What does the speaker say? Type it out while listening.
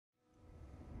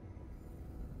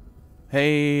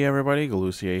Hey everybody,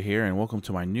 Galucia here, and welcome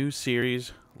to my new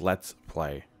series, Let's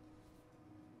Play.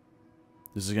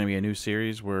 This is going to be a new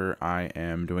series where I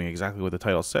am doing exactly what the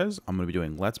title says. I'm going to be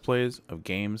doing Let's Plays of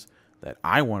games that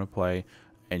I want to play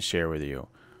and share with you.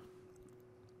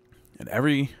 And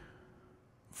every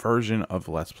version of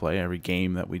Let's Play, every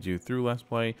game that we do through Let's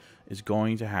Play is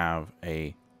going to have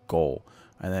a goal.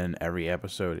 And then every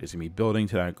episode is going to be building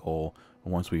to that goal.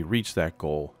 And once we reach that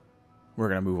goal, we're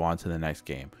going to move on to the next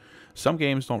game. Some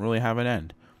games don't really have an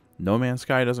end. No Man's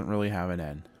Sky doesn't really have an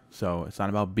end. So it's not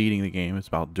about beating the game. It's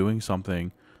about doing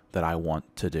something that I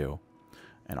want to do.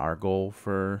 And our goal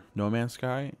for No Man's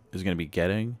Sky is going to be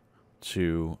getting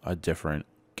to a different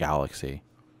galaxy.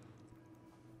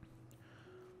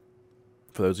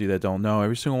 For those of you that don't know,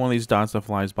 every single one of these dots that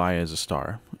flies by is a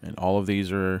star. And all of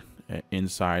these are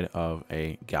inside of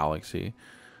a galaxy.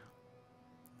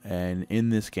 And in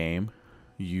this game,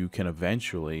 you can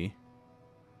eventually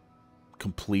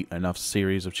complete enough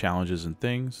series of challenges and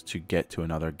things to get to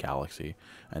another galaxy.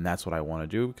 And that's what I want to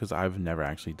do because I've never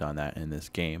actually done that in this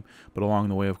game. But along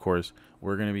the way, of course,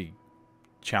 we're going to be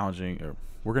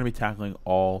tackling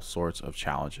all sorts of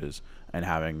challenges and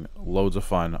having loads of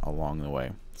fun along the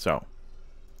way. So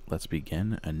let's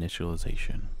begin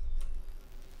initialization.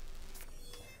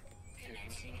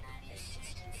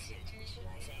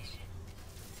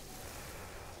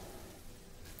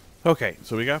 Okay,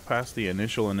 so we got past the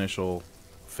initial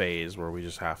phase where we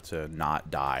just have to not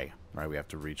die, right? We have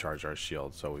to recharge our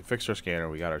shield. So we fixed our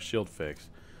scanner, we got our shield fixed.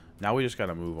 Now we just got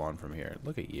to move on from here.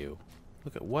 Look at you.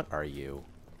 Look at, what are you?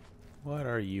 What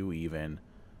are you even?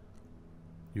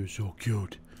 You're so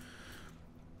cute.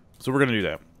 So we're going to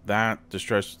do that.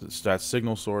 That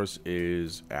signal source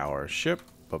is our ship.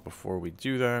 But before we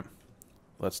do that,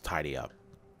 let's tidy up.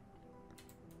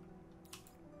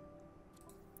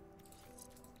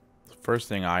 First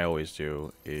thing I always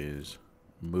do is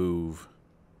move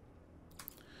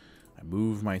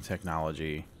my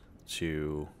technology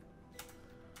to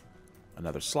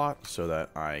another slot so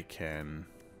that I can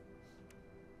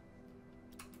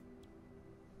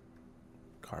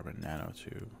carbon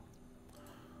nanotube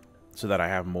so that I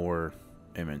have more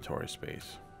inventory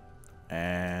space.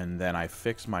 And then I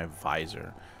fix my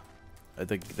visor.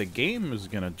 The game is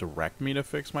gonna direct me to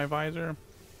fix my visor,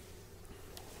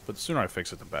 but the sooner I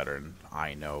fix it, the better, and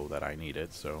I know that I need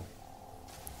it, so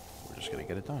we're just going to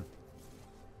get it done.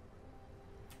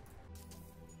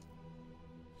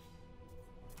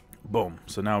 Boom.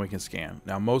 So now we can scan.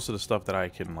 Now, most of the stuff that I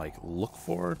can, like, look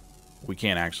for, we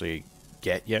can't actually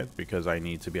get yet because I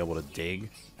need to be able to dig,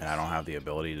 and I don't have the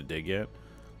ability to dig yet.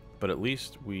 But at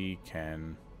least we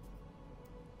can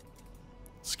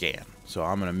scan. So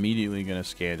I'm immediately going to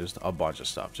scan just a bunch of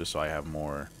stuff, just so I have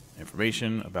more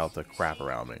information about the crap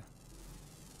around me.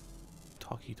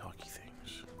 Talky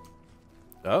things.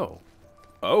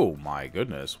 Oh my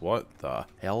goodness, what the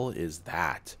hell is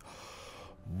that?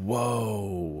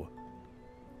 Whoa,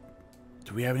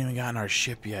 we haven't even gotten our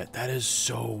ship yet. That is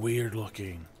so weird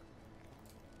looking.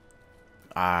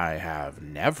 I have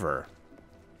never.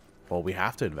 Well, we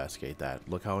have to investigate that.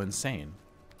 Look how insane.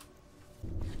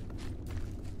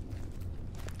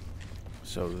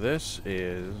 So this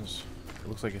is, it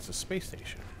looks like it's a space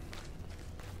station.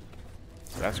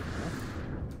 That's cool.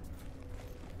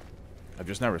 I've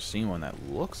just never seen one that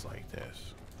looks like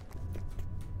this.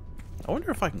 I wonder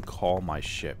if I can call my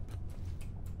ship.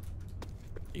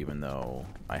 Even though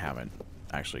I haven't.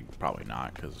 Actually, probably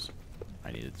not, because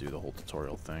I need to do the whole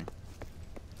tutorial thing.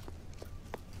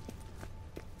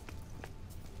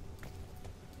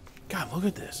 God, look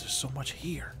at this. There's so much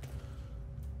here.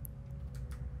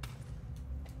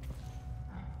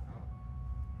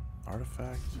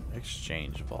 Artifact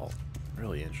exchange vault.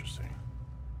 Really interesting.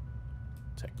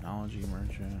 Technology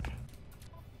merchant.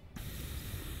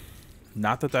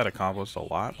 Not that that accomplished a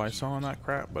lot by selling that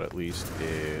crap, but at least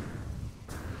it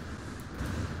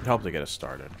helped to get us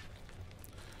started.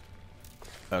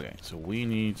 Okay, so we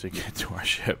need to get to our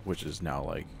ship, which is now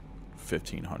like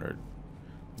 1,500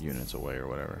 units away or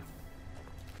whatever.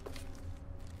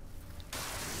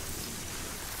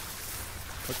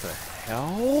 What the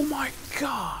hell? Oh my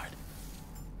god!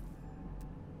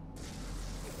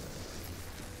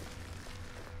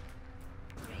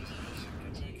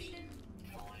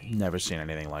 Never seen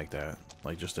anything like that.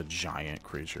 Like just a giant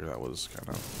creature. That was kind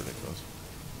of ridiculous.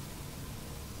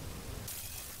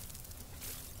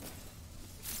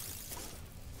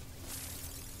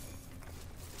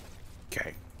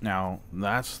 Okay, now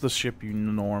that's the ship you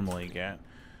normally get.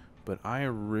 But I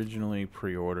originally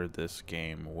pre-ordered this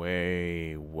game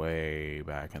way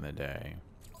back in the day.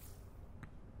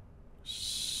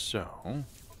 So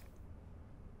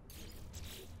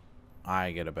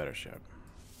I get a better ship.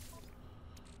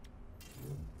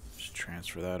 Just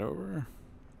transfer that over.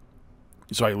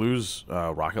 So I lose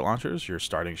rocket launchers. Your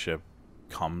starting ship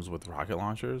comes with rocket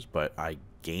launchers, but I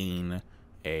gain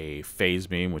a phase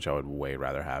beam, which I would way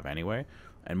rather have anyway,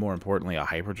 and more importantly, a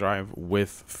hyperdrive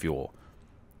with fuel.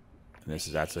 And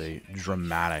that's a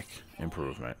dramatic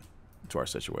improvement to our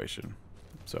situation.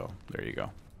 So there you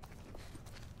go.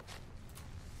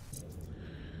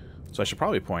 So I should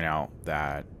probably point out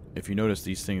that if you notice,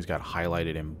 these things got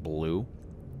highlighted in blue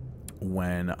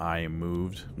when I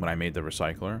made the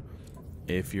recycler.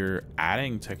 If you're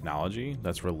adding technology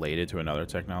that's related to another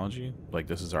technology, like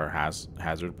this is our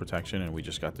hazard protection and we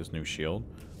just got this new shield,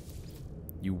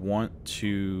 you want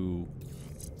to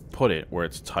put it where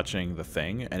it's touching the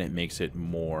thing and it makes it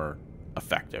more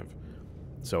effective.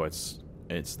 So it's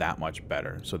that much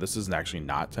better. So this is actually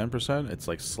not 10%. It's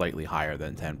like slightly higher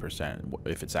than 10%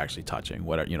 if it's actually touching,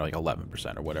 whatever, you know, like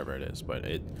 11% or whatever it is. But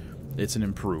it's an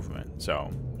improvement.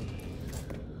 So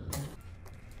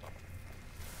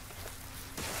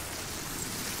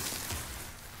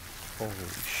holy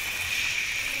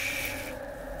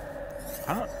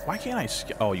why can't I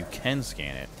scan? Oh, you can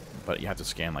scan it, but you have to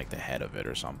scan like the head of it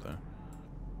or something.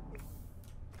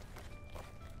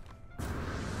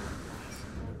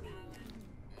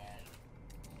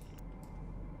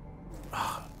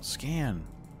 Scan.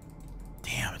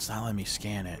 Damn, it's not letting me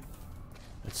scan it.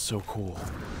 It's so cool.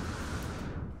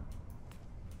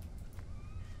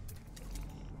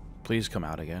 Please come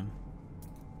out again.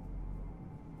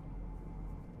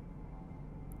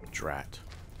 Drat.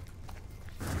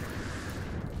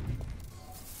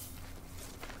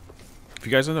 If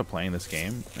you guys end up playing this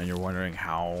game and you're wondering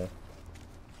how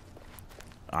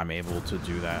I'm able to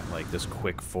do that, like this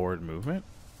quick forward movement,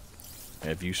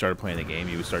 if you started playing the game,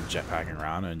 you would start jetpacking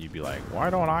around and you'd be like,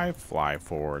 why don't I fly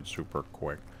forward super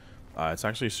quick? It's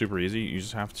actually super easy. You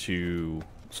just have to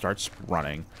start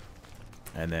running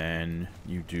and then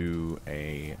you do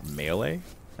a melee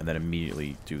and then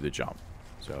immediately do the jump.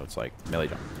 So it's like melee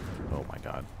jump. Oh my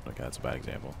god. Okay, that's a bad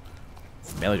example.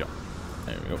 Melee jump.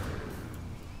 There we go.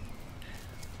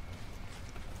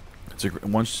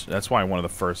 That's why one of the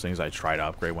first things I try to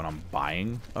upgrade when I'm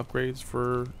buying upgrades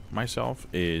for myself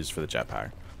is for the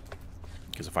jetpack.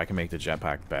 Because if I can make the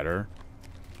jetpack better,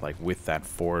 like with that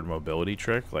forward mobility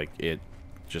trick, like it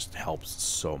just helps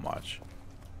so much.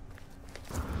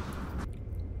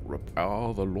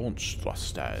 Repair the launch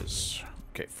thrusters.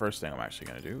 Okay, first thing I'm actually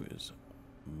going to do is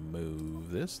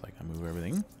move this, like I move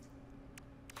everything.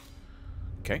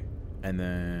 Okay, and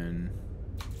then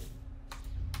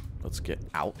let's get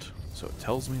out. So it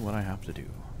tells me what I have to do.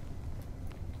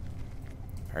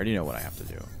 I already know what I have to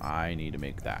do. I need to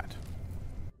make that.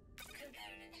 Component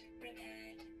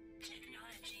repaired.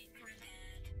 Technology repaired.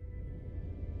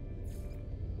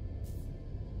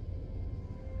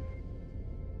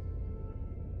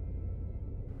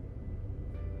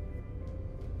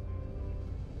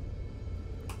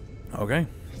 Okay.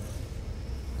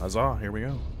 Huzzah, here we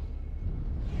go.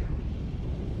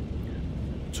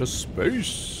 To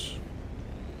space.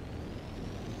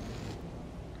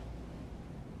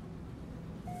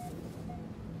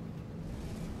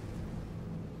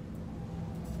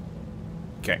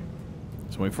 Okay,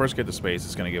 so when we first get to space,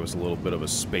 it's going to give us a little bit of a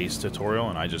space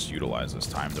tutorial, and I just utilize this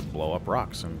time to blow up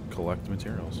rocks and collect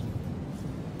materials.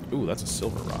 Ooh, that's a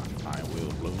silver rock. I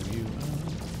will blow you up.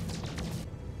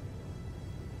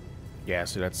 Yeah,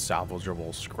 so that's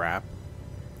salvageable scrap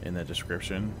in the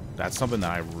description. That's something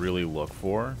that I really look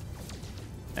for,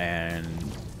 and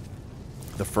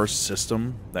the first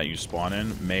system that you spawn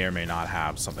in may or may not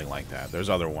have something like that. There's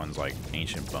other ones like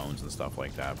ancient bones and stuff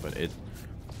like that, but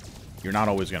you're not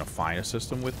always going to find a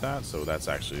system with that, so that's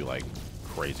actually like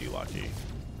crazy lucky.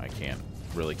 I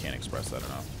really can't express that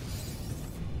enough.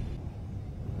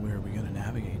 Where are we going to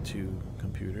navigate to,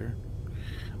 computer?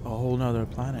 A whole nother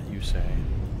planet, you say?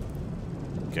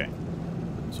 Okay,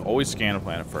 so always scan a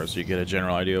planet first so you get a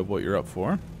general idea of what you're up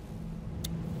for.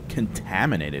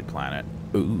 Contaminated planet.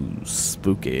 Ooh,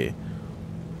 spooky.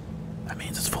 That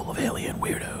means it's full of alien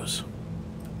weirdos.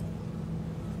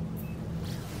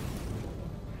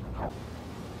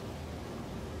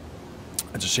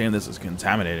 It's a shame this is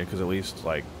contaminated, because at least,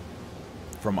 like,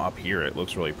 from up here it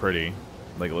looks really pretty.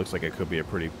 Like, it looks like it could be a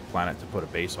pretty planet to put a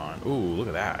base on. Ooh, look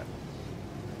at that.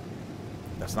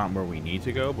 That's not where we need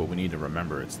to go, but we need to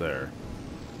remember it's there.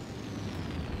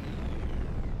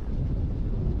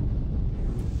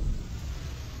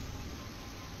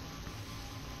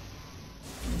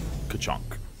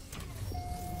 Ka-chunk.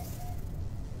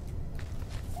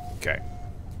 Okay.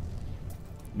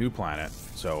 new planet,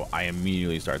 so I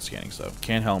immediately start scanning stuff.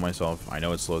 Can't help myself. I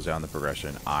know it slows down the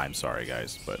progression. I'm sorry,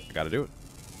 guys, but I gotta do it.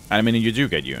 I mean, you do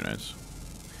get units.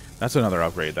 That's another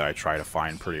upgrade that I try to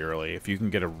find pretty early. If you can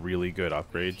get a really good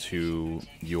upgrade to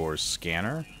your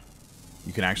scanner,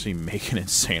 you can actually make an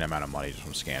insane amount of money just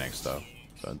from scanning stuff.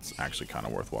 So it's actually kind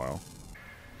of worthwhile.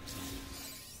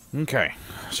 Okay,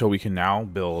 so we can now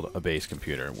build a base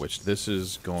computer, which this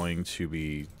is going to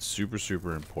be super,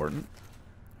 super important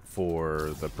for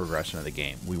the progression of the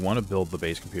game. We want to build the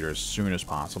base computer as soon as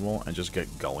possible and just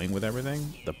get going with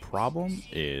everything. The problem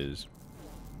is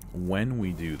when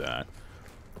we do that,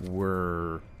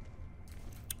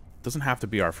 doesn't have to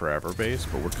be our forever base,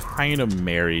 but we're kind of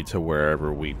married to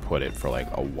wherever we put it for like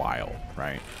a while,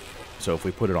 right? So if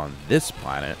we put it on this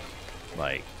planet,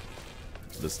 like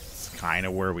this is kind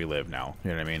of where we live now. You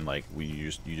know what I mean? Like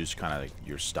you just kind of like,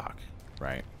 you're stuck,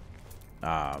 right?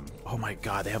 Oh my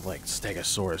god, they have like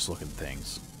Stegosaurus looking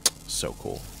things. So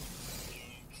cool.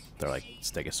 They're like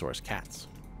Stegosaurus cats.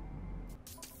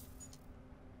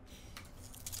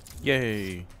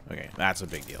 Yay! Okay, that's a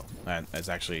big deal. That's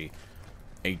actually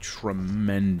a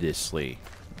tremendously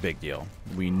big deal.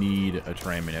 We need a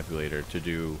terrain manipulator to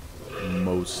do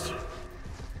most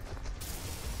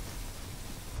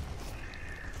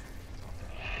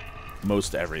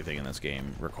everything in this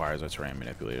game requires a terrain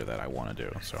manipulator that I want to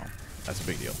do, so that's a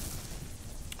big deal.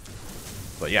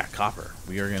 But yeah, copper.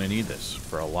 We are going to need this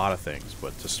for a lot of things,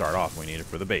 but to start off, we need it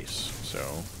for the base. So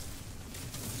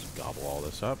let's gobble all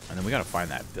this up, and then we got to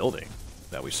find that building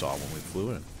that we saw when we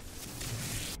flew in.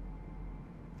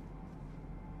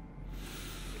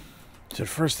 So the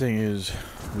first thing is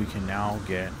we can now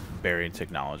get buried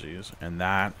technologies, and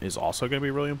that is also going to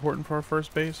be really important for our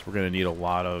first base. We're going to need a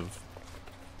lot of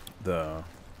the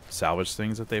salvage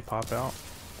things that they pop out.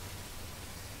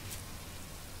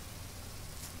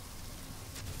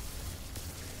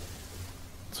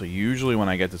 So usually when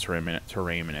I get the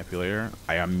terrain manipulator,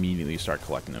 I immediately start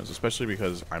collecting those, especially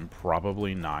because I'm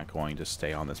probably not going to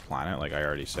stay on this planet, like I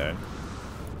already said.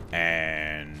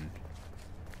 And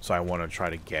so I want to try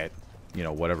to get, you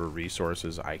know, whatever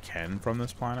resources I can from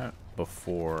this planet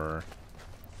before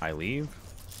I leave.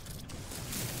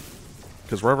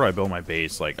 Because wherever I build my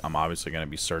base, like, I'm obviously going to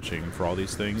be searching for all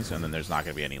these things, and then there's not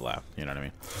going to be any left. You know what I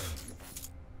mean?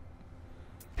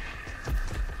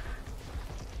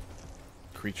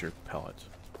 Creature pellet.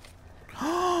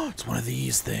 Oh, it's one of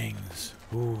these things.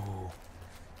 Ooh,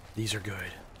 these are good.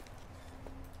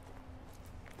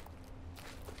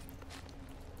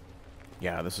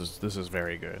 Yeah, this is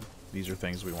very good. These are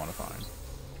things we want to find.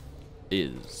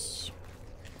 Is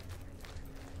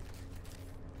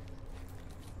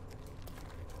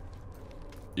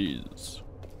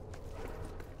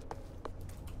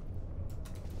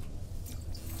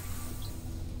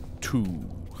 2.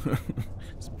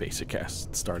 It's basic ass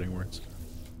starting words.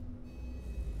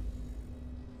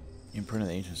 Imprint of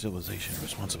the ancient civilization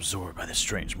was once absorbed by this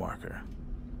strange marker.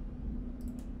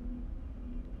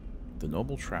 The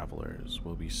noble travelers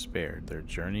will be spared. Their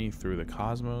journey through the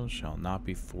cosmos shall not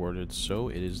be thwarted, so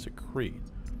it is decreed.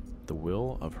 The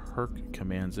will of Herc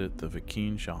commands it. The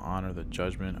Vakeen shall honor the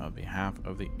judgment on behalf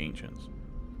of the ancients.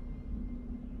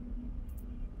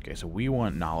 Okay, so we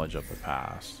want knowledge of the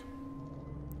past.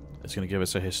 It's going to give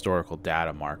us a historical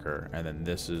data marker, and then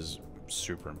this is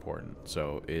super important.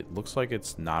 So it looks like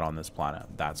it's not on this planet.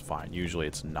 That's fine. Usually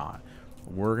it's not.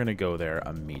 We're going to go there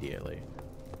immediately,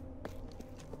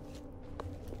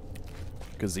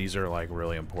 because these are like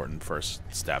really important first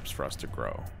steps for us to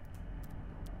grow.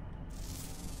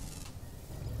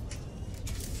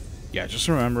 Yeah, just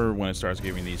remember when it starts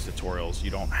giving these tutorials,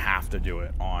 you don't have to do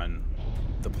it on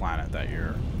the planet that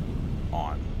you're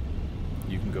on.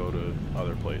 You can go to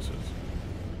other places.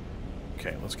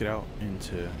 Okay, let's get out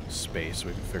into space so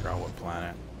we can figure out what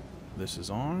planet this is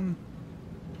on.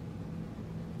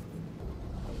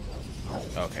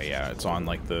 Okay, yeah, it's on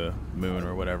like the moon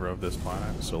or whatever of this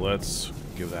planet. So let's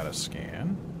give that a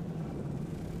scan.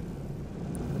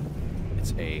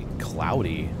 It's a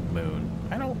cloudy moon.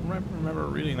 I don't remember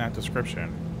reading that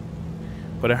description.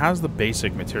 But it has the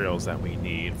basic materials that we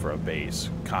need for a base.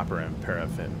 Copper and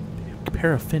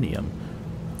paraffinium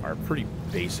are pretty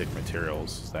basic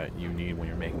materials that you need when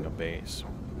you're making a base.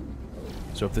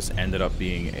 So if this ended up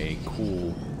being a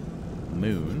cool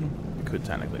moon, we could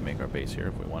technically make our base here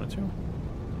if we wanted to.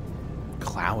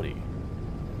 Cloudy.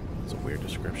 That's a weird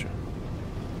description.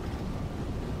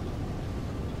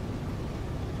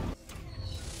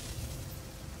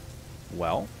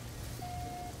 Well,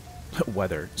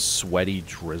 weather, sweaty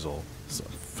drizzle. So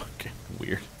fucking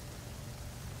weird.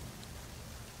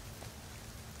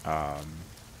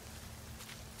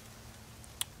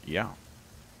 Yeah.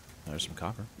 There's some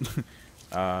copper.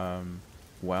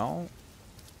 Well,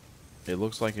 it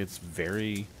looks like it's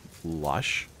very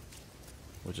lush,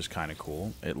 which is kind of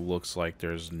cool. It looks like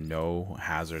there's no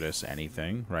hazardous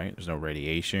anything, right? There's no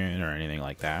radiation or anything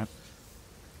like that.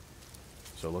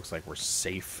 So it looks like we're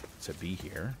safe to be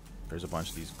here. There's a bunch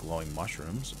of these glowing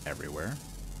mushrooms everywhere.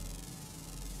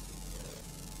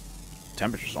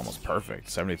 Temperature's almost perfect,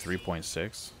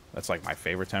 73.6. That's like my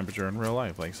favorite temperature in real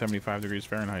life. Like 75 degrees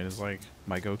Fahrenheit is like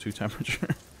my go-to temperature.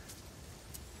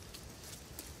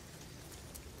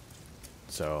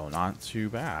 So not too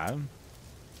bad.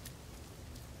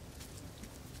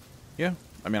 Yeah,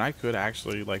 I mean, I could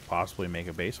actually like possibly make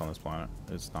a base on this planet.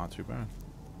 It's not too bad.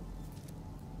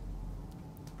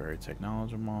 Buried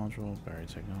technology module, buried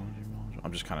technology module.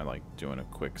 I'm just kind of like doing a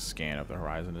quick scan of the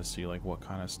horizon to see like what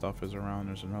kind of stuff is around.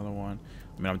 There's another one.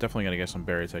 I mean, I'm definitely going to get some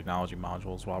buried technology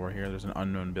modules while we're here. There's an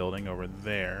unknown building over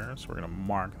there, so we're going to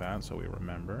mark that so we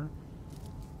remember.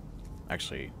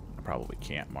 Actually, I probably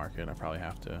can't mark it. I probably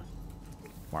have to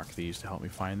mark these to help me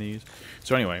find these.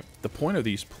 So anyway, the point of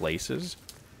these places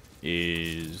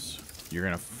is you're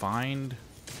going to find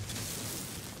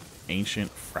ancient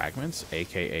fragments,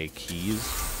 aka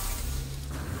keys.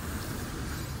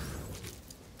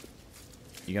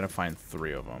 You gotta find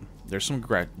 3 of them. There's some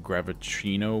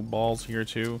gravitino balls here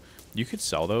too. You could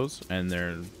sell those and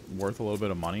they're worth a little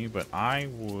bit of money, but I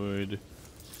would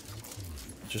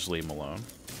just leave them alone.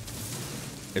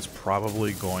 It's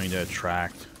probably going to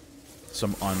attract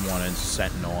some unwanted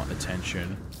sentinel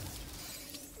attention,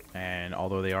 and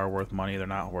although they are worth money, they're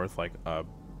not worth like a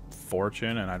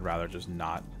fortune, and I'd rather just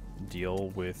not deal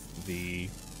with the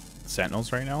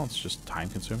sentinels right now. It's just time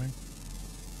consuming.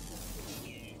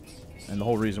 And the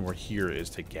whole reason we're here is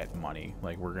to get money.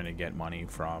 Like, we're gonna get money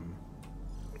from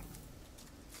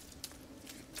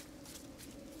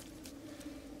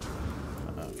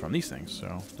these things, so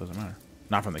it doesn't matter.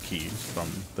 Not from the keys, from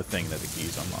the thing that the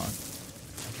keys unlock.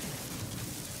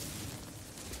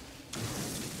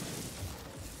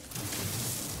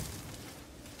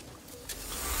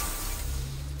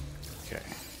 Okay.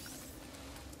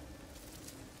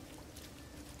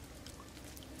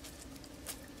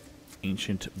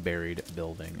 Ancient buried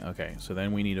building. Okay, so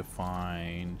then we need to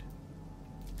find...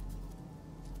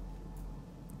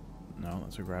 No,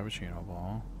 that's a gravitino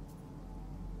ball.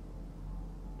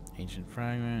 Ancient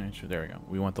fragment. Ancient, there we go.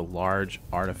 We want the large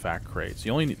artifact crates.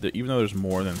 You only need even though there's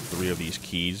more than 3 of these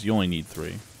keys, you only need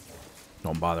 3.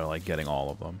 Don't bother like getting all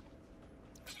of them.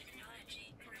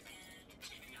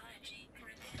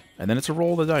 And then it's a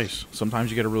roll of the dice. Sometimes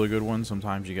you get a really good one.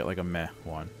 Sometimes you get like a meh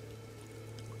one.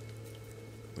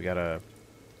 We got a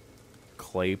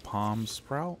clay palm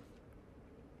sprout.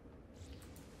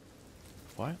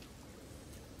 What?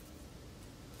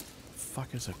 The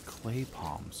fuck is a clay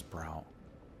palm sprout?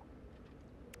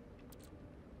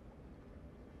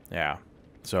 Yeah.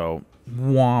 So,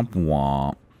 womp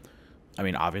womp. I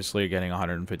mean, obviously getting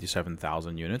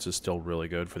 157,000 units is still really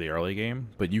good for the early game,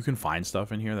 but you can find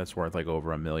stuff in here that's worth like over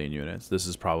 1 million units. This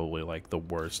is probably like the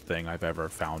worst thing I've ever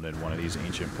found in one of these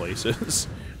ancient places.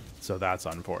 So that's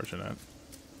unfortunate.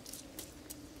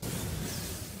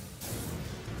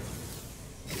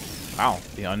 Wow,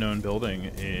 the unknown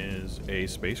building is a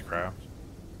spacecraft.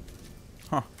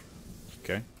 Huh.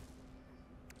 Okay.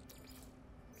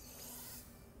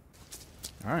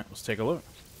 Alright, let's take a look.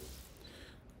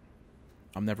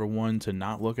 I'm never one to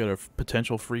not look at a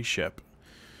potential free ship.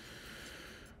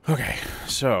 Okay,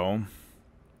 so...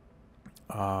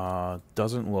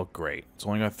 doesn't look great. It's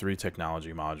only got 3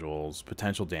 technology modules.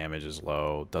 Potential damage is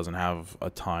low. Doesn't have a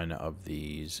ton of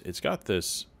these. It's got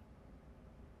this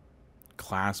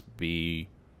Class B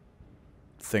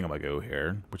thingamagoo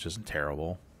here, which isn't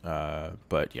terrible.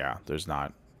 But yeah, it's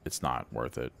not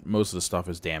worth it. Most of the stuff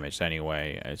is damaged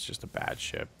anyway. It's just a bad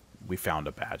ship. We found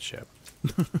a bad ship.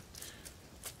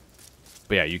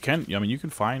 But yeah, you can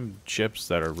find ships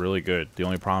that are really good. The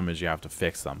only problem is you have to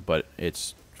fix them, but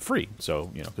it's free. So,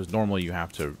 because normally you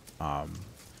have to,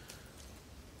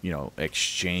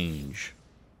 exchange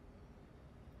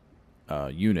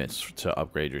units to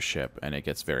upgrade your ship, and it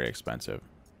gets very expensive.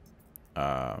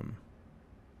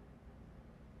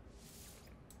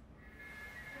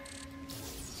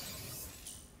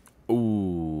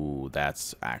 Ooh,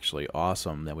 that's actually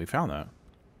awesome that we found that.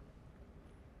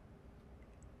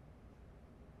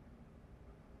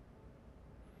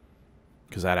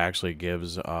 Because that actually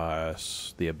gives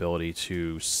us the ability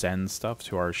to send stuff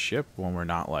to our ship when we're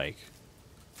not, like,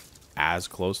 as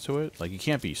close to it. Like, you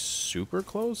can't be super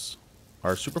close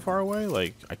or super far away.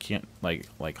 Like, I can't, like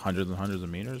hundreds and hundreds of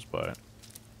meters, but...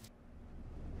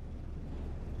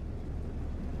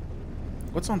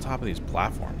 What's on top of these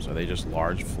platforms? Are they just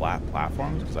large, flat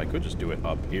platforms? Because I could just do it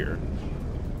up here.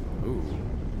 Ooh.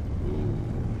 Ooh.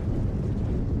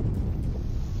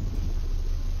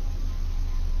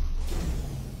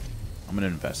 I'm going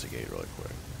to investigate really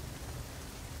quick.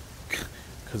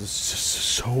 Because it's just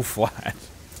so flat.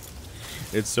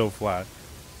 It's so flat.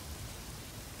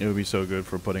 It would be so good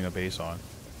for putting a base on.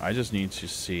 I just need to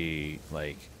see,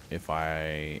 like, if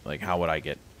I... Like, how would I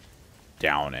get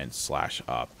down and slash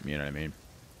up? You know what I mean?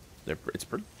 It's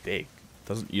pretty big.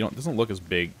 Doesn't look as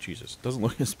big. Jesus, doesn't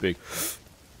look as big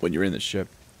when you're in the ship,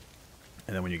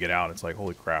 and then when you get out, it's like,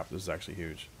 holy crap, this is actually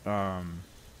huge.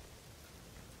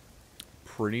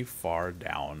 Pretty far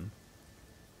down,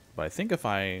 but I think if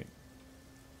I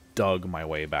dug my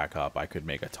way back up, I could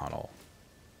make a tunnel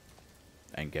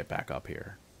and get back up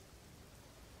here.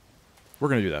 We're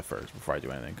gonna do that first before I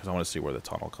do anything, because I want to see where the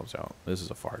tunnel comes out. This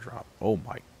is a far drop. Oh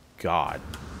my god.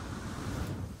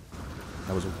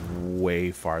 That was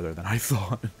way farther than I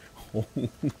thought. Holy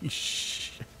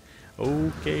shit.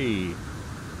 Okay.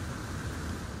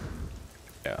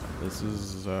 Yeah, this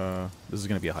is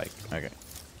gonna be a hike. Okay.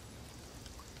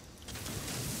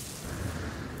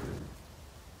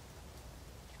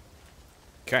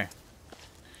 Okay.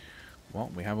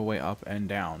 Well, we have a way up and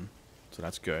down, so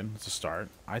that's good. It's a start.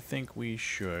 I think we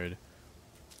should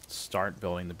start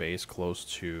building the base close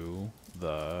to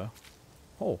the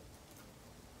hole.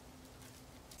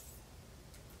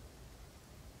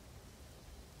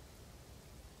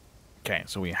 Okay,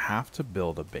 so we have to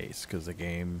build a base because the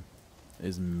game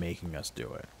is making us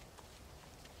do it.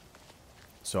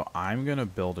 So I'm going to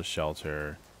build a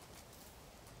shelter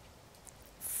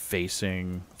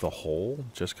facing the hole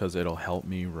just because it'll help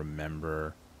me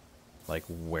remember, like,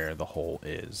 where the hole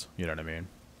is. You know what I mean?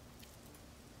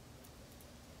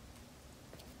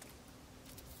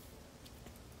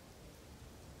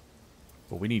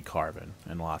 But we need carbon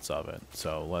and lots of it,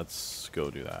 so let's go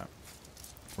do that.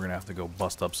 We're gonna have to go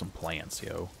bust up some plants,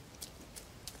 yo.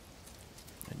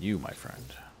 And you, my friend.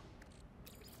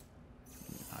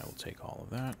 I will take all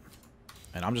of that.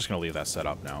 And I'm just gonna leave that set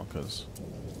up now, because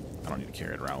I don't need to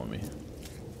carry it around with me.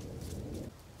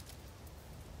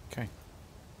 Okay.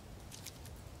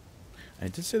 I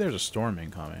did say there's a storm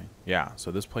incoming. Yeah,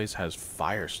 so this place has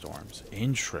firestorms.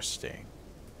 Interesting.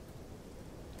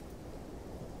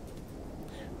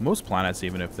 Most planets,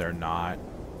 even if they're not,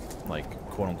 like,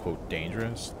 quote-unquote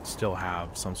dangerous, still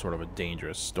have some sort of a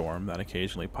dangerous storm that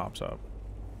occasionally pops up.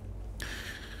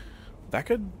 That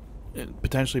could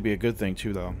potentially be a good thing,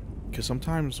 too, though. Because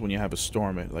sometimes when you have a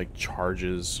storm, it, like,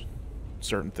 charges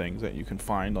certain things that you can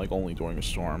find, like, only during a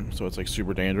storm. So it's, like,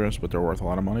 super dangerous, but they're worth a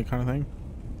lot of money kind of thing.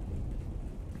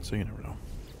 So you never know.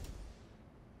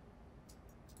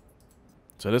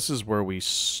 So this is where we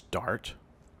start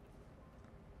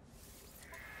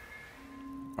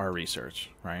our research,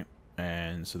 right?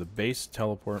 And so the base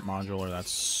teleport modular, that's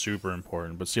super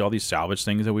important. But see all these salvage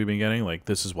things that we've been getting? Like,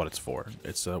 this is what it's for.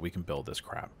 It's so that we can build this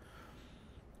crap.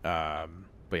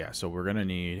 But yeah, so we're going to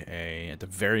need at the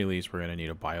very least, we're going to need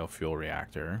a biofuel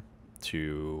reactor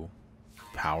to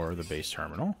power the base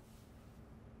terminal.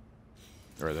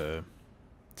 Or the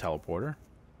teleporter.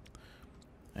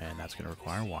 And that's going to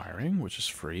require wiring, which is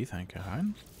free, thank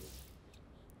God.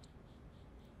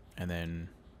 And then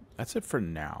that's it for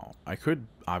now. I could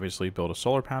obviously build a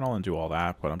solar panel and do all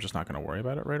that, but I'm just not going to worry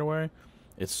about it right away.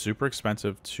 It's super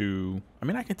expensive to... I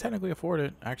mean, I can technically afford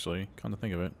it, actually, come to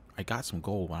think of it. I got some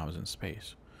gold when I was in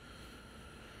space.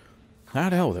 Now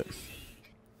to hell with it.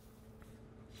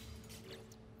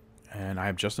 And I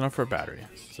have just enough for a battery.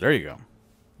 So there you go.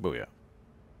 Booyah.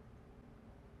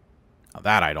 Now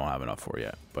that I don't have enough for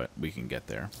yet, but we can get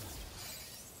there.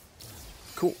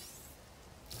 Cool.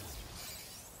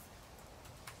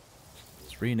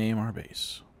 Let's rename our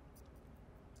base.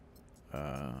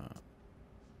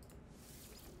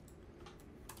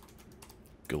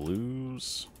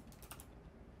 Galucia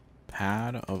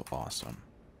Pad of Awesome.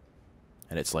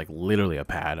 And it's like literally a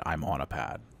pad. I'm on a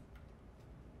pad.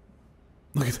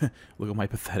 Look at that. Look at my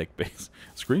pathetic base.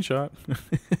 Screenshot.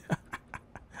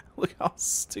 Look how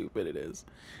stupid it is.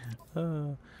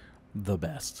 The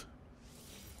best.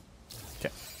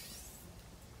 Okay.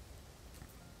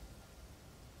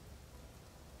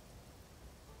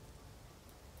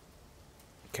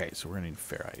 Okay, so we're gonna need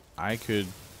ferrite. I could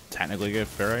technically get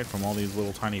ferrite from all these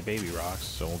little tiny baby rocks,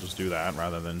 so we'll just do that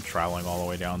rather than traveling all the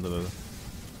way down to the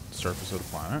surface of the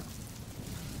planet.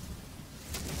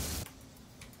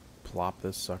 Plop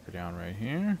this sucker down right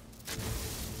here.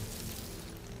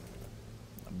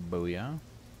 Booyah.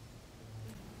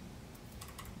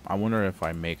 I wonder if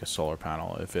I make a solar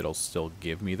panel, if it'll still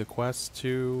give me the quest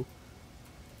to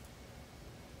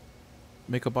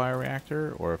make a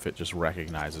bioreactor, or if it just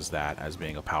recognizes that as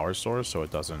being a power source, so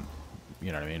it doesn't,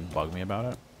 you know what I mean, bug me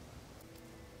about it.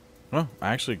 Well, I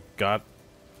actually got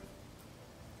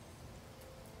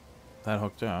that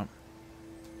hooked up.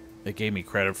 It gave me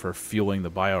credit for fueling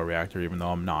the bioreactor, even though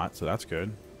I'm not, so that's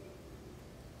good.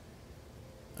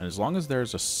 And as long as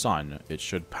there's a sun, it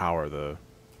should power the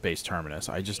base terminus.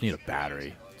 I just need a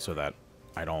battery so that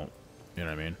I don't, you know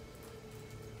what I mean?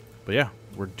 But yeah,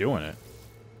 we're doing it.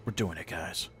 We're doing it,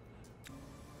 guys.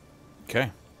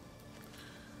 Okay.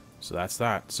 So that's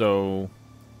that. So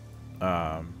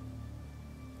now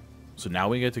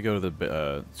we get to go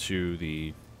to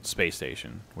the space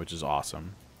station, which is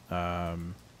awesome. I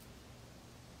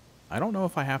don't know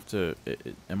if I have to...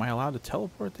 am I allowed to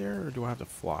teleport there, or do I have to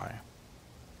fly?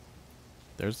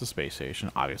 There's the space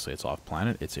station. Obviously, it's off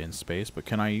planet. It's in space. But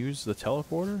can I use the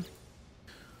teleporter?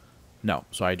 No.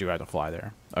 So I do have to fly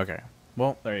there. Okay.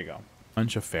 Well, there you go.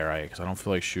 Bunch of ferrite, because I don't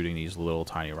feel like shooting these little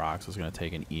tiny rocks. It's going to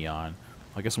take an eon.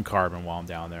 I'll get some carbon while I'm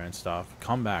down there and stuff.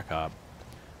 Come back up.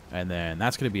 And then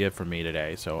that's going to be it for me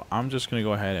today. So I'm just going to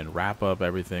go ahead and wrap up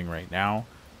everything right now.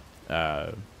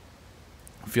 I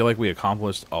feel like we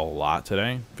accomplished a lot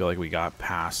today. I feel like we got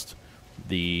past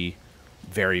the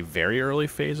very, very early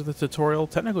phase of the tutorial.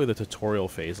 Technically, the tutorial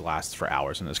phase lasts for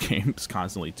hours in this game. It's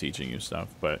constantly teaching you stuff.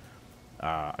 But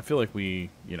I feel like we,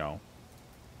 you know,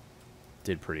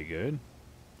 did pretty good.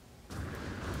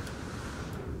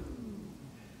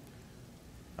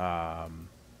 Yeah,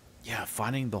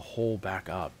 finding the hole back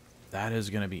up. That is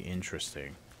going to be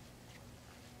interesting.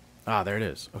 Ah, there it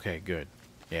is. Okay, good.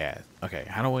 Yeah. Okay,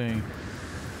 how do we...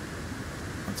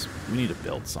 we need to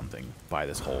build something by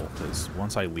this hole, because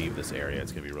once I leave this area,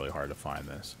 it's going to be really hard to find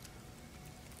this.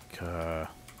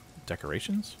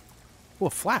 Decorations? Oh, a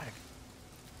flag.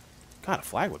 God, a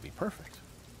flag would be perfect.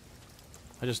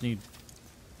 I just need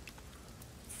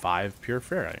 5 pure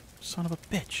ferrite. Son of a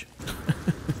bitch.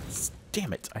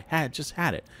 Damn it. I just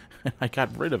had it. I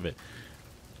got rid of it.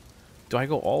 Do I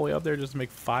go all the way up there just to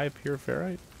make 5 pure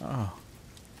ferrite? Oh.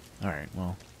 Alright,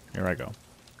 well, here I go.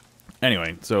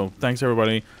 Anyway, so thanks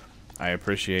everybody. I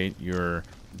appreciate your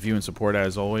view and support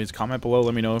as always. Comment below,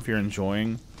 let me know if you're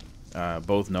enjoying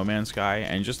both No Man's Sky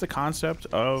and just the concept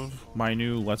of my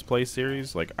new Let's Play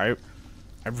series. Like, I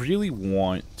really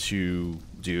want to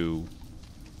do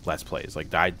Let's Plays. Like,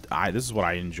 this is what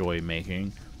I enjoy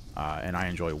making, and I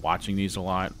enjoy watching these a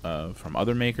lot from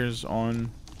other makers on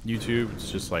YouTube.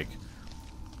 It's just like,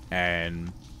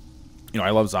 and, you know, I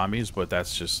love zombies, but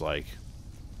that's just like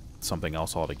something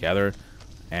else altogether.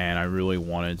 And I really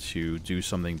wanted to do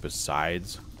something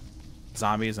besides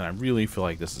zombies, and I really feel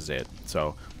like this is it.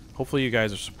 So hopefully you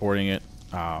guys are supporting it.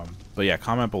 But yeah,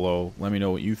 comment below. Let me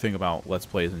know what you think about Let's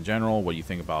Plays in general, what you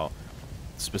think about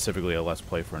specifically a Let's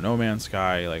Play for No Man's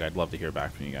Sky. Like, I'd love to hear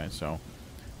back from you guys. So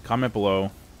comment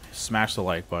below, smash the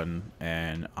like button,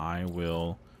 and I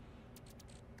will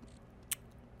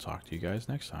talk to you guys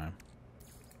next time.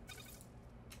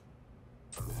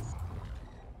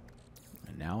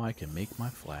 And now I can make my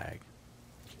flag.